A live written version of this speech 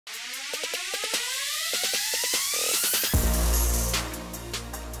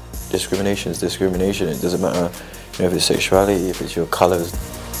discrimination is discrimination. It doesn't matter, if it's sexuality, if it's your colours.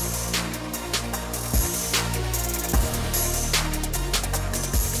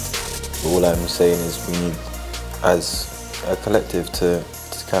 All I'm saying is we need, as a collective, to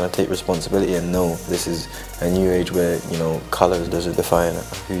kind of take responsibility and know this is a new age where, colours doesn't define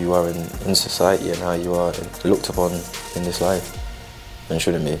who you are in society and how you are looked upon in this life, and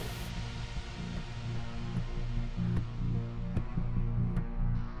shouldn't be.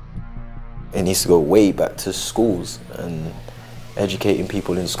 It needs to go way back to schools and educating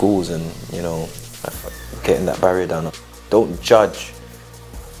people in schools and, getting that barrier down. Don't judge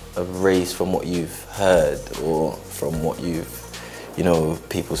a race from what you've heard or from what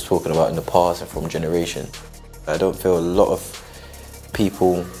people's talking about in the past and from generation. I don't feel a lot of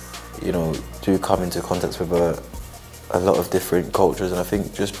people, do come into contact with a lot of different cultures, and I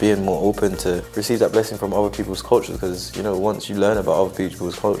think just being more open to receive that blessing from other people's cultures, because once you learn about other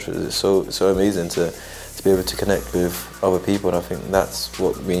people's cultures, it's so amazing to be able to connect with other people, and I think that's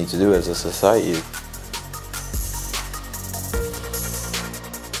what we need to do as a society.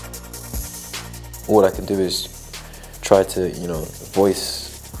 All I can do is try to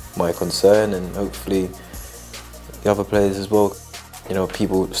voice my concern, and hopefully the other players as well.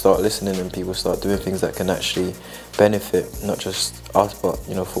 People start listening and people start doing things that can actually benefit not just us, but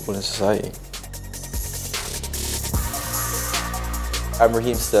football and society. I'm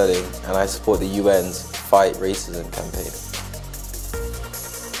Raheem Sterling, and I support the UN's Fight Racism campaign.